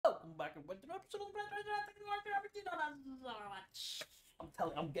back and went to I'm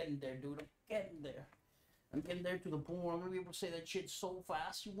telling you, I'm getting there, dude. I'm getting there. I'm getting there to the point where I'm gonna be able to say that shit so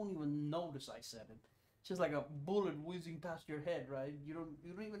fast you won't even notice I said it. It's just like a bullet whizzing past your head, right? You don't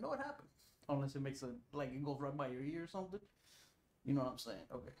even know what happened. Unless it makes a like it goes right by your ear or something. You know what I'm saying?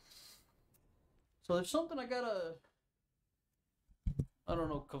 Okay. So there's something I gotta I don't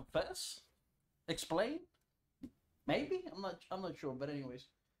know, confess? Explain? Maybe? I'm not sure, but anyways.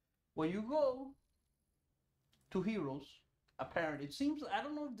 When you go to Heroes, apparently it seems I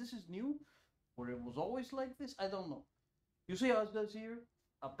don't know if this is new or it was always like this. I don't know. You see how it says here?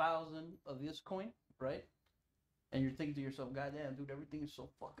 1,000 of this coin, right? And you're thinking to yourself, God damn, dude, everything is so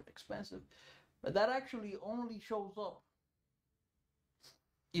fucking expensive. But that actually only shows up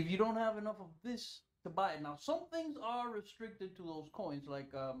if you don't have enough of this to buy it. Now, some things are restricted to those coins,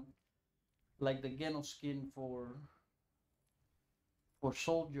 like the Geno skin for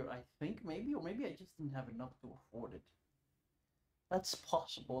Soldier, I think maybe, or maybe I just didn't have enough to afford it. That's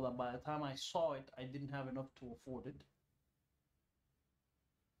possible that by the time I saw it, I didn't have enough to afford it.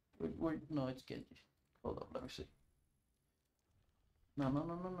 No, it's Genji. Hold up, let me see. No.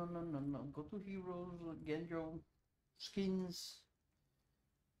 Go to Heroes, Genjo, skins.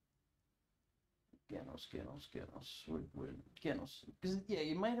 Genos. Where Genos? Because yeah,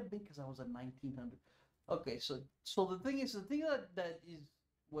 it might have been because I was at 1900. Okay, so the thing is, that is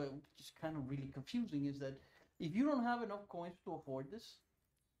well, just kind of really confusing is that if you don't have enough coins to afford this,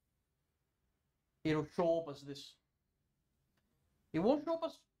 it'll show up as this. It won't show up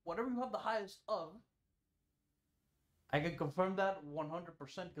as whatever you have the highest of. I can confirm that 100%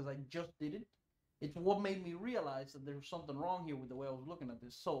 because I just did it. It's what made me realize that there was something wrong here with the way I was looking at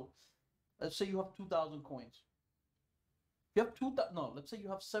this. So, let's say you have 2,000 coins. You have 2,000. No, let's say you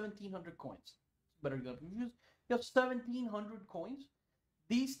have 1,700 coins. Better go. You have 1,700 coins.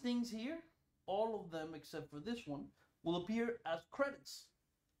 These things here, all of them except for this one, will appear as credits,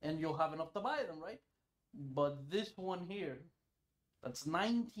 and you'll have enough to buy them, right? But this one here, that's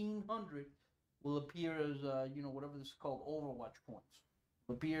 1,900, will appear as whatever this is called, Overwatch coins.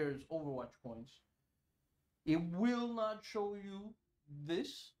 Will appear as Overwatch coins. It will not show you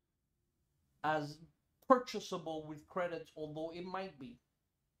this as purchasable with credits, although it might be.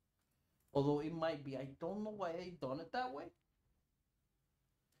 I don't know why they've done it that way.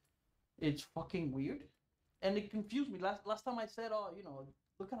 It's fucking weird. And it confused me. Last time I said, oh,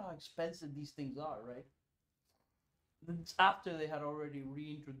 look at how expensive these things are, right? It's after they had already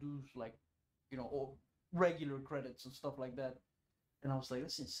reintroduced, like, regular credits and stuff like that. And I was like,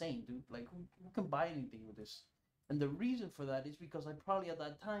 that's insane, dude. Like, who can buy anything with this? And the reason for that is because I probably at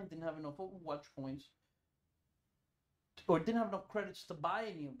that time didn't have enough Overwatch coins or didn't have enough credits to buy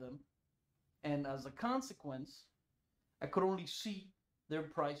any of them. And as a consequence, I could only see their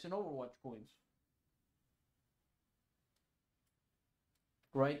price in Overwatch coins.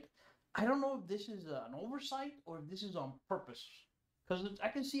 Right? I don't know if this is an oversight or if this is on purpose. Because I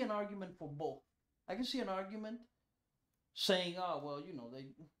can see an argument for both. I can see an argument saying, oh, well,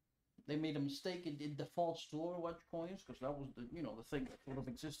 they made a mistake. It defaults to Overwatch coins because that was the thing that sort of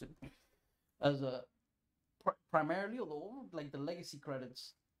existed as a primarily, although like the legacy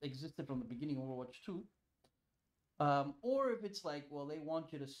credits existed from the beginning of Overwatch 2. Or if it's like, well, they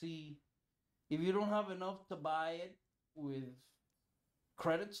want you to see if you don't have enough to buy it with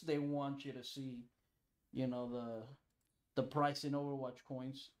credits, they want you to see, the price in Overwatch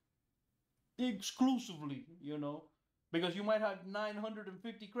coins exclusively, because you might have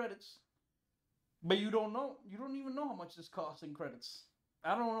 950 credits, but you don't even know how much this costs in credits.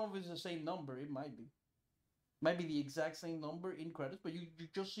 I don't know if it's the same number. It might be the exact same number in credits, but you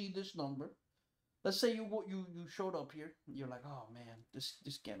just see this number. Let's say you showed up here. You're like, oh man, this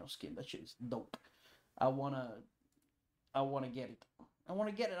Geno skin, that shit is dope. I wanna get it. I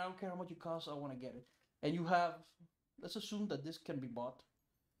don't care how much it costs. I wanna get it. And you have, let's assume that this can be bought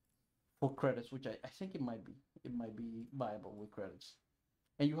for credits, which I think it might be. It might be viable with credits.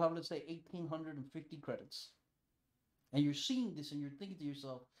 And you have, let's say, 1,850 credits. And you're seeing this and you're thinking to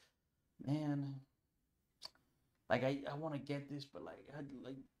yourself, man, like I want to get this, but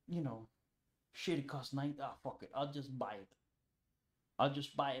shit, it costs fuck it, I'll just buy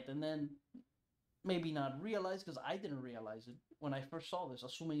it. And then maybe not realize, because I didn't realize it when I first saw this,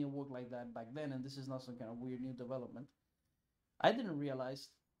 assuming it worked like that back then, and this is not some kind of weird new development. I didn't realize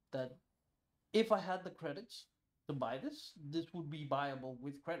that if I had the credits to buy this would be viable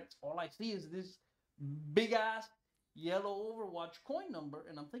with credits. All I see is this big ass yellow Overwatch coin number,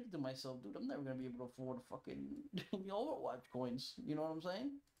 and I'm thinking to myself, dude, I'm never gonna be able to afford fucking Overwatch coins. You know what I'm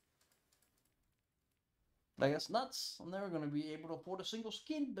saying? Like, that's nuts. I'm never gonna be able to afford a single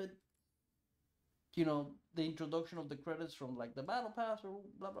skin, but you know, the introduction of the credits from like the battle pass or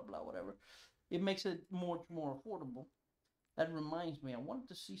blah blah blah whatever, it makes it much more affordable. That reminds me, I wanted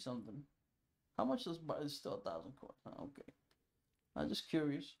to see something. How much does it's still 1,000 coins? Okay, I'm just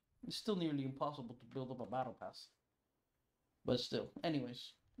curious. It's still nearly impossible to build up a battle pass, but still.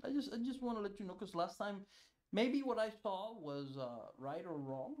 Anyways, I just want to let you know because last time, maybe what I saw was right or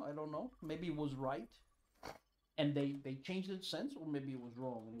wrong. I don't know. Maybe it was right, and they changed it since, or maybe it was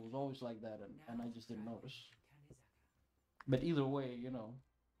wrong and it was always like that, and I just didn't notice. But either way, you know,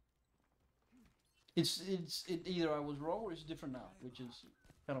 it either I was wrong or it's different now, which is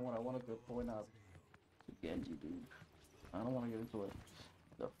kind of what I wanted to point out. Genji, dude. I don't want to get into it.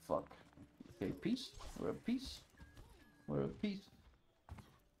 The fuck. Okay, peace. We're at peace. We're at peace.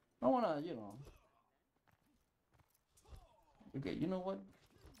 I wanna, you know. Okay, you know what?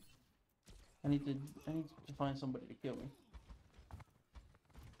 I need to find somebody to kill me.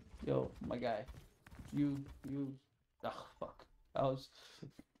 Yo, my guy. You. Ah, fuck. I was.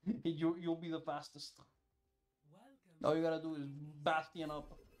 You'll be the fastest. All you gotta do is Bastion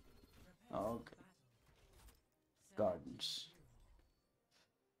up. Oh, okay. Gardens.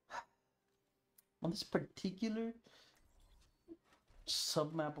 On this particular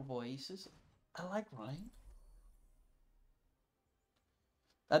submap of Oasis, I like Ryan.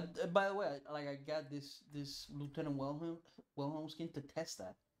 By the way, I got this Lieutenant Wilhelm skin to test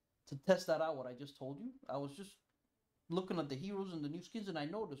that out. What I just told you, I was just looking at the heroes and the new skins, and I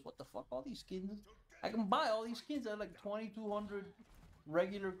noticed, what the fuck, all these skins. I can buy all these skins at like 2,200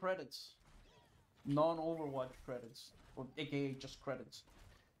 regular credits, non-Overwatch credits, or AKA just credits.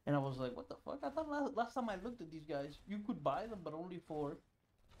 And I was like, what the fuck? I thought last time I looked at these guys, you could buy them, but only for,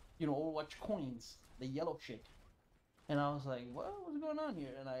 you know, Overwatch coins, the yellow shit. And I was like, what? What's going on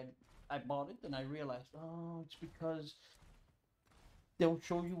here? And I bought it, and I realized, oh, it's because they'll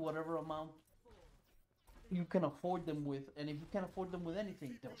show you whatever amount you can afford them with, and if you can't afford them with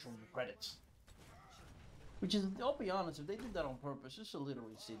anything, they'll show you credits. Which is, I'll be honest, if they did that on purpose, it's a little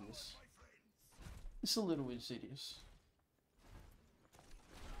insidious. It's a little insidious.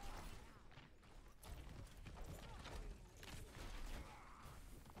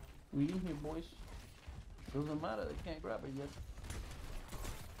 We in here, boys. Doesn't matter, they can't grab it yet.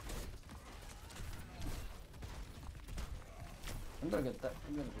 I'm gonna get that.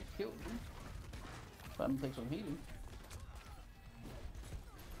 I'm gonna get killed, dude. If I don't take some healing.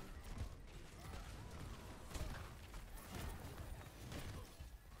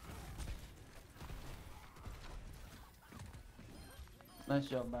 Nice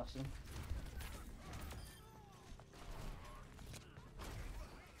job, Bastion.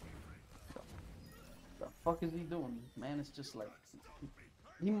 The fuck is he doing? Man, it's just like...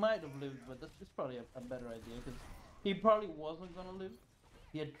 He might have lived, but that's probably a better idea, because he probably wasn't gonna live.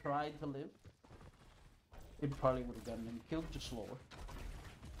 He had tried to live. It probably would have gotten him killed just slower.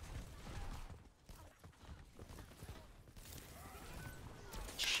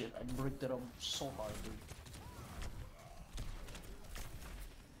 Shit, I bricked it up so hard, dude.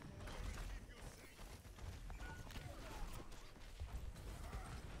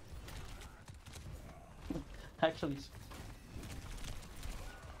 Actually,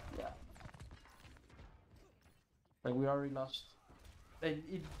 yeah. Like, we already lost. And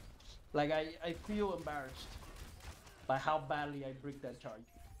like, I feel embarrassed by how badly I bricked that charge.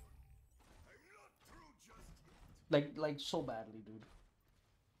 Like so badly, dude.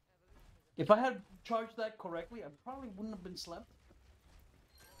 If I had charged that correctly, I probably wouldn't have been slept.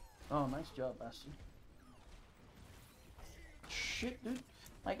 Oh, nice job, Bastion. Shit, dude.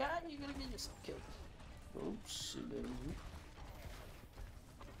 My God, you're gonna get yourself killed. Oops, baby.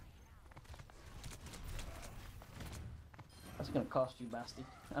 That's gonna cost you, Basti.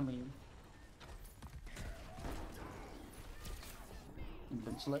 I mean, you've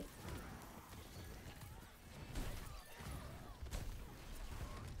been slept.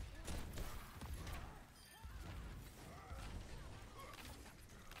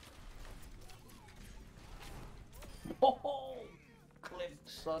 Oh, clipped,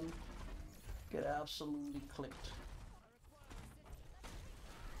 son. Get absolutely clipped.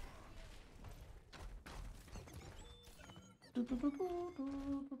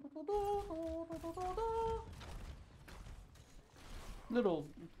 Little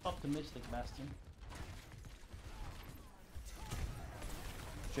optimistic, Bastion.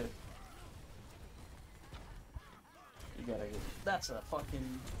 Shit. You gotta get. That's a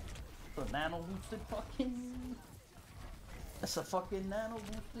fucking. A nano boosted fucking. That's a fucking nano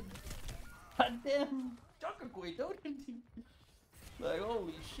boosted. Goddamn Chocokoi, dude. Like,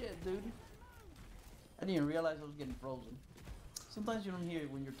 holy shit, dude. I didn't even realize I was getting frozen. Sometimes you don't hear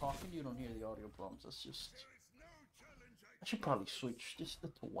when you're talking. You don't hear the audio prompts. That's just. I should probably switch this to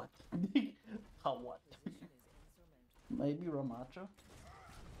what? How what? Maybe Ramatra.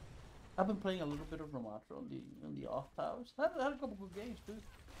 I've been playing a little bit of Ramatra on the off towers. I had a couple good games too.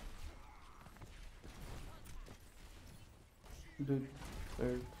 Dude,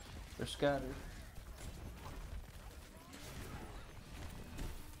 they're scattered.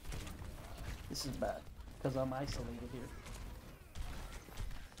 This is bad because I'm isolated here.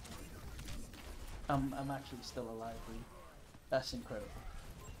 I'm actually still alive, dude. That's incredible.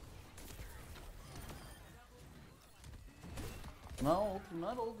 No,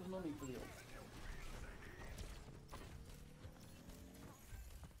 not old. There's no need for the old.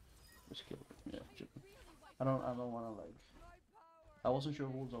 Just kill it. Yeah, chip it. I don't want to like. I wasn't sure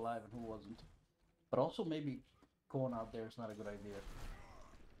who was alive and who wasn't. But also maybe going out there is not a good idea.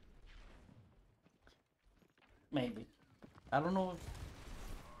 Maybe. I don't know.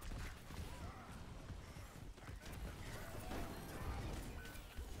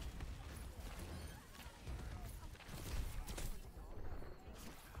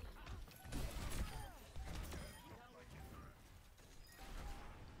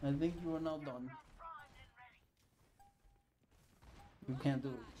 I think you are now done. You can't do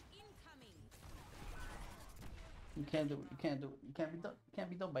it. You can't do it. You can't do it. You can't be done. It can't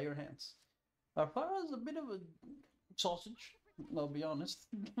be done by your hands. Arfara is a bit of a sausage. I'll be honest.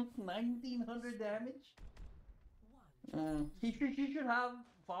 1900 damage. He should have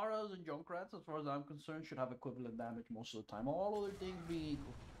Pharas and Junkrats, as far as I'm concerned, should have equivalent damage most of the time. All other things being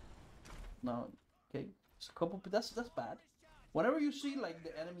equal. No, okay, it's a couple. That's bad. Whenever you see like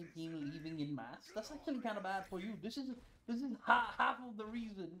the enemy team leaving in mass, that's actually kind of bad for you. This is half of the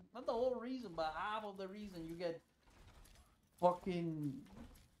reason, not the whole reason, but half of the reason you get fucking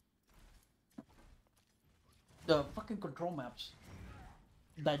the fucking control maps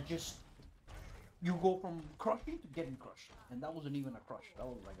that just you go from crushing to getting crushed, and that wasn't even a crush. That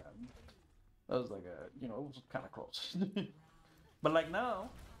was like a, you know, it was kind of close. But like now,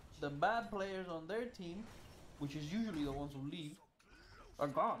 the bad players on their team, which is usually the ones who leave, are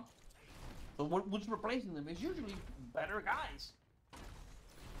gone. So what's replacing them is usually better guys.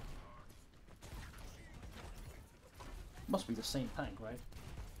 Must be the same tank, right?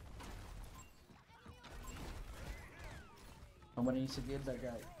 Somebody needs to get that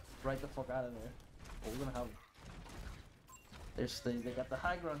guy right the fuck out of there. Oh, we're gonna have. They got the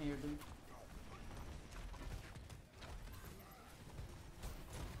high ground here, dude.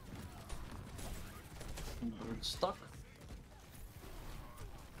 We're stuck.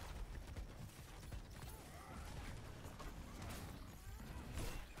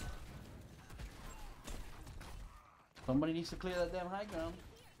 Somebody needs to clear that damn high ground.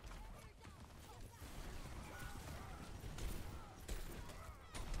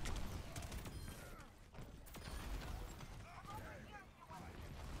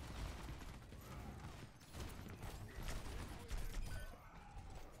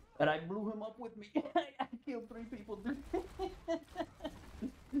 And I blew him up with me. I killed 3 people, dude.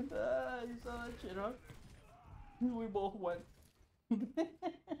 You saw that shit, huh? We both went.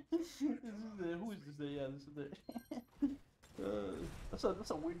 This is the, who is this? Yeah, this is the. That's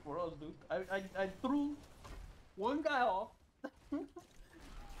a win for us, dude. I threw one guy off.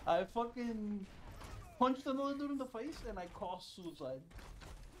 I fucking punched another dude in the face, and I caused suicide.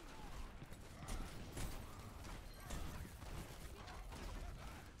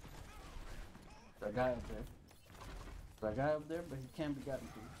 That guy up there. That guy up there, but he can't be gotten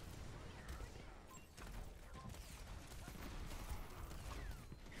to.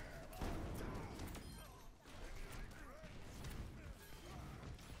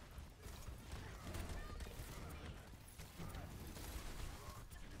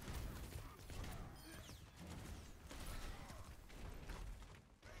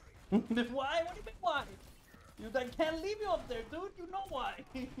 Why? What do you mean why? I can't leave you up there, dude. You know why.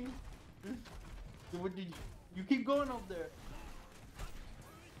 You keep going up there.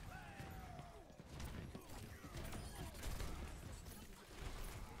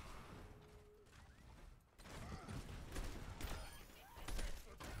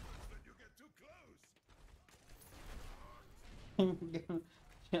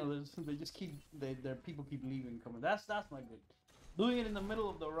 Yeah, they just keep their people keep leaving, coming. That's not good. Doing it in the middle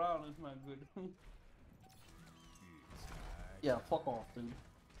of the round is not good. Yeah, fuck off, dude.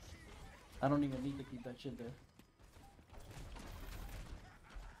 I don't even need to keep that shit there.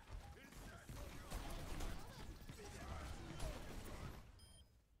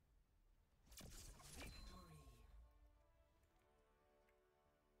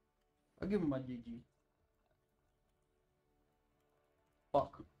 I'll give him my GG.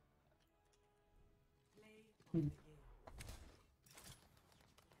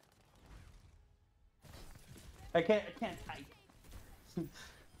 I can't type.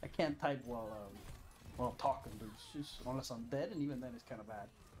 I can't type while talking, dude. It's just, unless I'm dead, and even then it's kind of bad.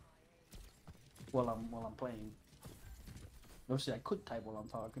 While I'm playing. Obviously, I could type while I'm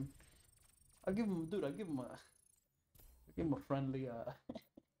talking. I'll give him, dude. Give him a friendly. I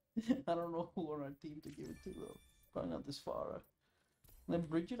don't know who on our team to give it to though. Probably not this far. And then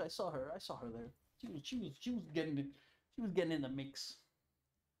Bridget, I saw her. I saw her there. She was getting it. She was getting in the mix.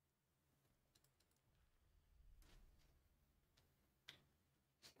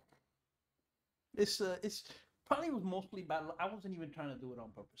 It's probably was mostly bad. I wasn't even trying to do it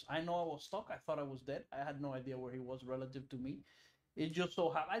on purpose. I know I was stuck. I thought I was dead. I had no idea where he was relative to me. It just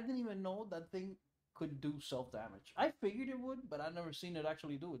so happened. I didn't even know that thing could do self damage. I figured it would, but I never seen it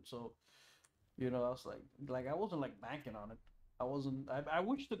actually do it. So I was like I wasn't like banking on it. I wasn't. I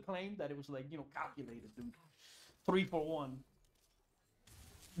wish to claim that it was like calculated, dude. 3 for 1.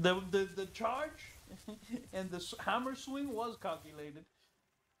 The charge and the hammer swing was calculated.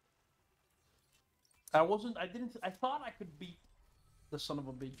 I wasn't. I didn't. I thought I could beat the son of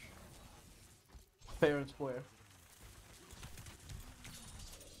a bitch fair and square.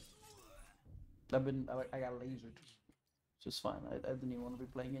 I got lasered. It's just fine. I didn't even want to be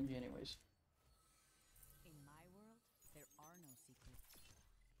playing Genji anyways. In my world, there are no secrets.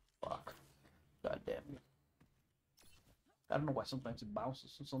 Fuck. God damn it. I don't know why sometimes it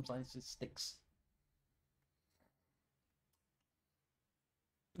bounces and sometimes it sticks.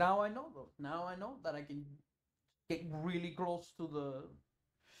 Now I know though. Now I know that I can get really close to the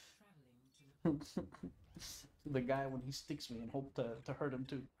to the guy when he sticks me and hope to hurt him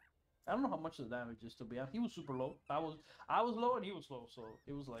too. I don't know how much the damage is to be honest. He was super low. I was low and he was low, so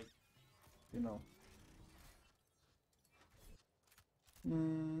it was like, you know.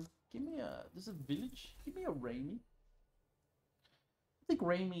 Give me a. This is village. Give me a Raimi. I think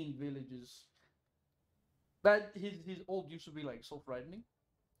Raimi in villages. That his ult used to be like so frightening,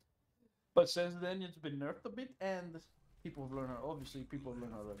 but since then it's been nerfed a bit, and people have learned how. Obviously, people have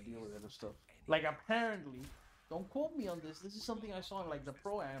learned how to deal with it and stuff. Like apparently, don't quote me on this. This is something I saw in like the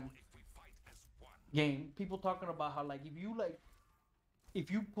Pro Am game. People talking about how like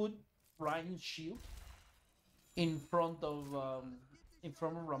if you put Ryan's shield in front of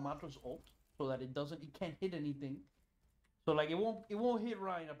Ramato's ult so that it can't hit anything. So like it won't hit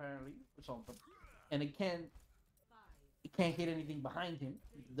Ryan apparently or something, and it can't hit anything behind him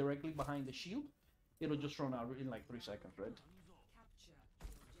directly behind the shield. It'll just run out in like 3 seconds, right?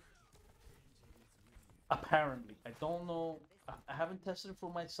 Apparently, I don't know. I haven't tested it for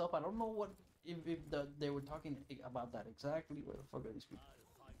myself. I don't know what if they were talking about that exactly. Where the fuck are these people?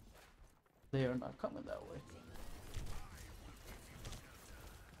 They are not coming that way.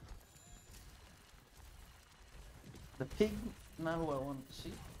 The pig, not who I wanted to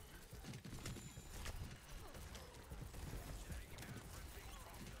see.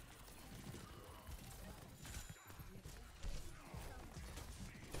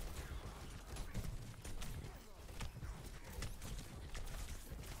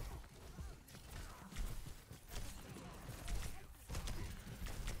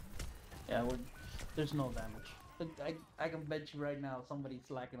 Yeah, there's no damage. I can bet you right now somebody's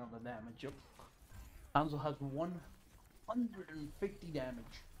slacking on the damage. Yep. Hanzo has 150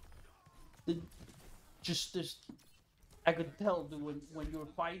 damage. The, just I could tell, dude, when you're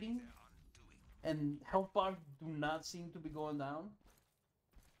fighting and health bars do not seem to be going down.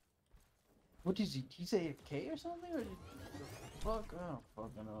 What is he? He's AFK or something? Or fuck? I don't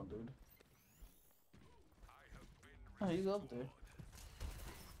fucking know, dude. Oh, he's up there.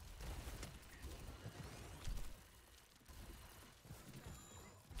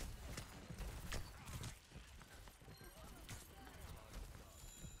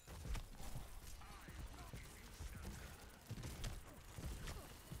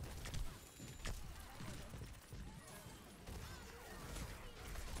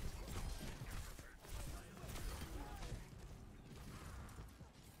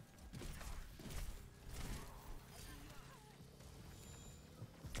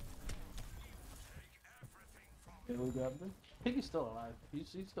 Yeah, we grabbed him. Pig is still alive. He's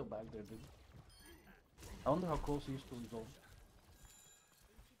still back there, dude. I wonder how close he is to his ult.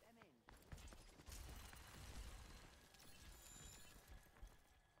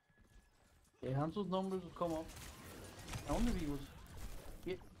 Yeah, Hansel's numbers will come up. I wonder if he was.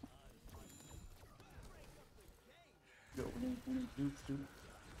 Yeah. Yo, dude.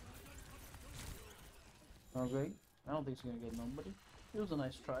 Okay. I don't think he's gonna get nobody. It was a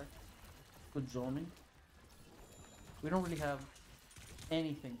nice try. Good zoning. We don't really have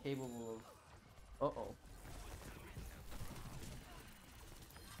anything capable of. Uh oh.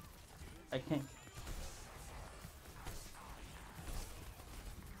 I can't.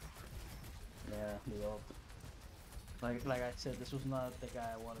 Yeah, the ult. Like I said, this was not the guy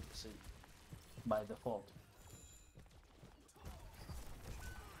I wanted to see by default.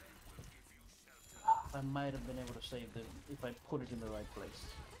 I might have been able to save them if I put it in the right place.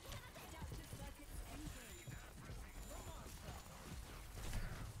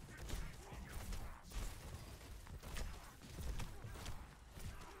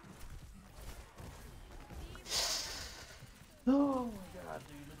 Oh my god,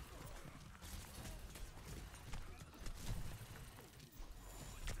 dude.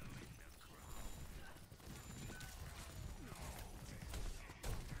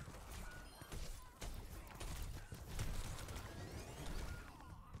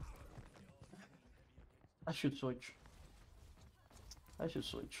 I should switch. I should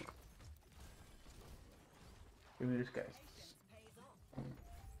switch. Give me this guy.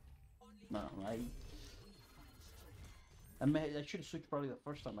 No, I should have switched probably the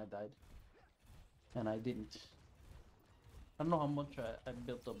first time I died. And I didn't. I don't know how much I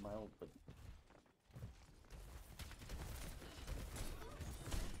built up my ult, but...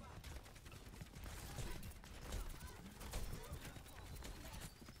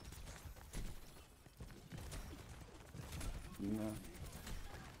 No.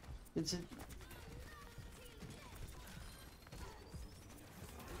 It's it.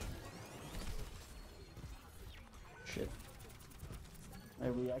 Shit. I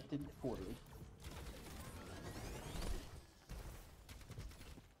reacted poorly.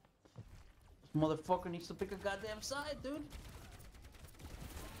 This motherfucker needs to pick a goddamn side, dude.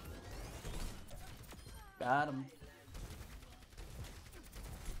 Got him.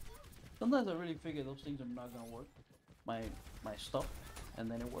 Sometimes I really figure those things are not gonna work. My stuff,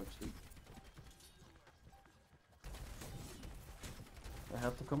 and then it works, dude. I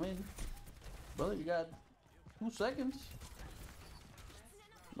have to come in. Brother, you got 2 seconds.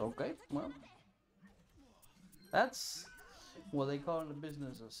 Okay, well. That's what they call in the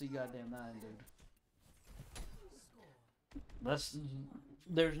business a C goddamn 9,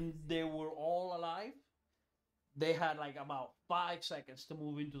 dude. They were all alive. They had like about 5 seconds to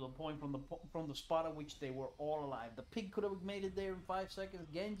move into the point from the spot at which they were all alive. The pig could have made it there in 5 seconds.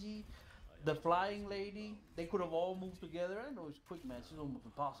 Genji, the flying lady, they could have all moved together. I know it's quick match, it's almost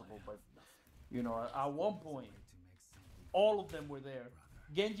impossible, but you know, at one point, all of them were there.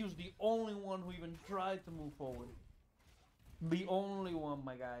 Genji was the only one who even tried to move forward. The only one,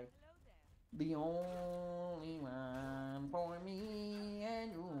 my guy. The only one for me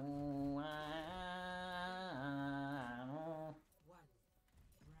and you.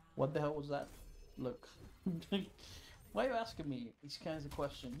 What the hell was that? Look. Why are you asking me these kinds of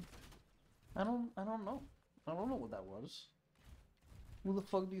questions? I don't know. I don't know what that was. Who the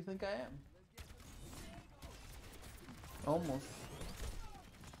fuck do you think I am?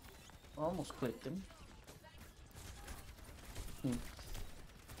 Almost clicked him.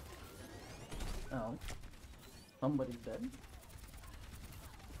 Oh. Somebody's dead.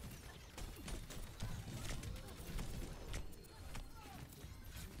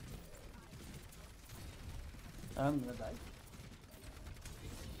 I'm gonna die.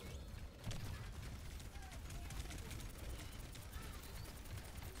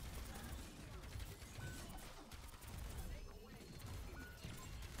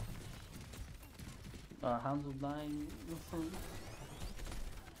 Hansel's dying through.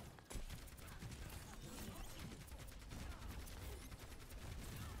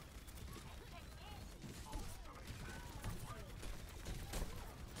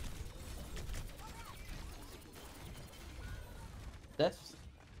 That's...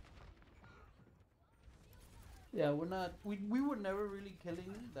 Yeah, we're not... We were never really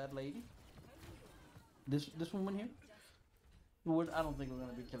killing that lady. This woman here. I don't think we're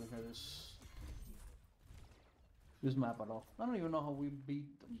gonna be killing her this map at all. I don't even know how we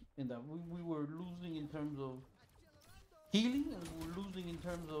beat them in that. We were losing in terms of healing, and we were losing in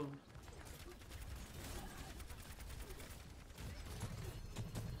terms of...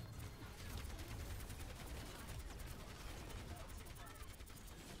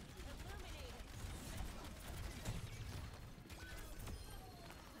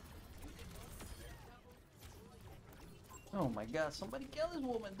 Oh my god, somebody kill this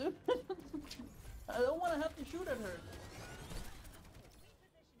woman, dude! I don't want to have to shoot at her.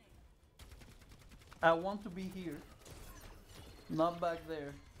 I want to be here, not back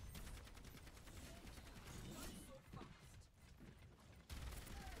there.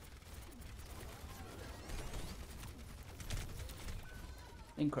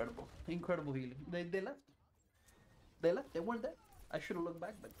 Incredible, incredible healing. They left. They left. They weren't there. I should have looked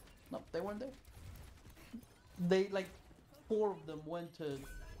back, but No, they weren't there. They, like, 4 of them went to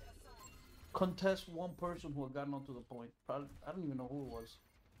contest one person who had gotten onto the point. Probably, I don't even know who it was.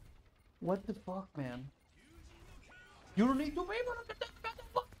 What the fuck, man? You don't need to be able to get that goddamn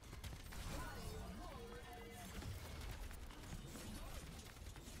fuck.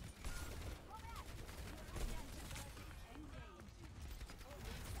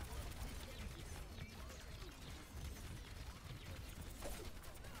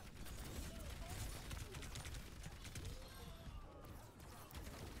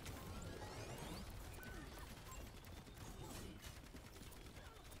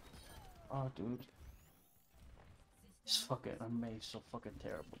 Oh, dude. This fucking anime is so fucking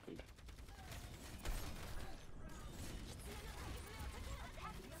terrible, dude.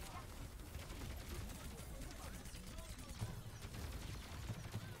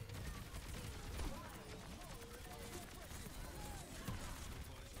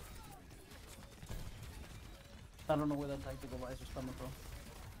 I don't know where that tactical device was coming from.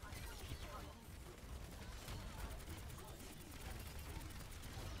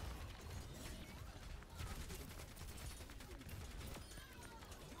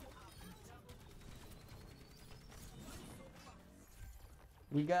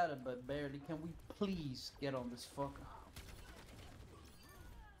 We got it, but barely. Can we please get on this fuck?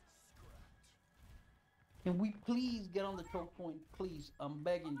 Can we please get on the choke point? Please, I'm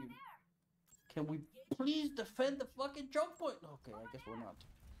begging you. Can we please defend the fucking choke point? Okay, I guess we're not.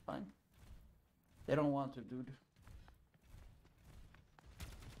 Fine. They don't want to, dude.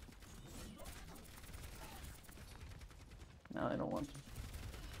 No, they don't want to.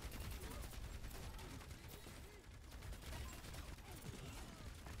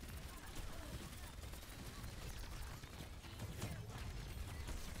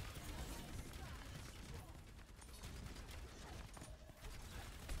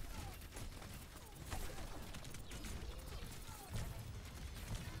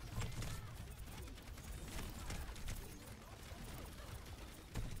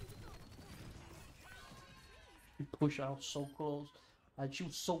 Push out so close. She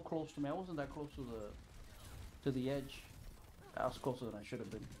was so close to me. I wasn't that close to the edge. I was closer than I should have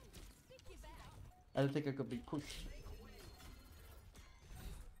been. I didn't think I could be pushed.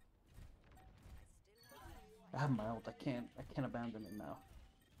 I have my ult. I can't abandon it now.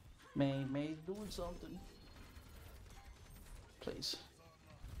 May's doing something. Please.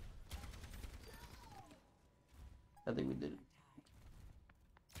 I think we did it.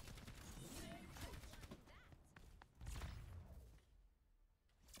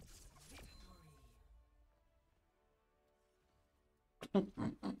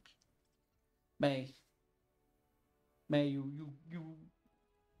 May,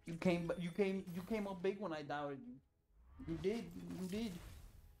 you came up big when I doubted you. You did.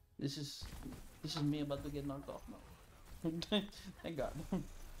 This is me about to get knocked off now. Thank God.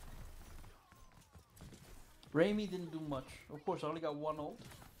 Raimi didn't do much. Of course, I only got 1 ult,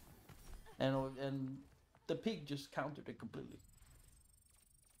 and the pig just countered it completely.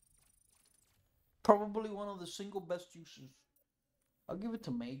 Probably one of the single best uses. I'll give it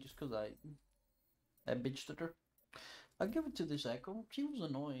to May just because I bitched at her. I'll give it to this Echo. She was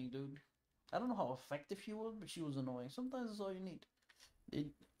annoying, dude. I don't know how effective she was, but she was annoying. Sometimes that's all you need.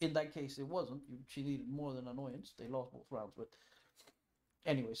 In that case, it wasn't. She needed more than annoyance. They lost both rounds, but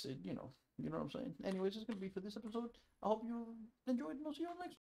anyways, you know what I'm saying. Anyways, it's gonna be for this episode. I hope you enjoyed, and I'll see you on the next one.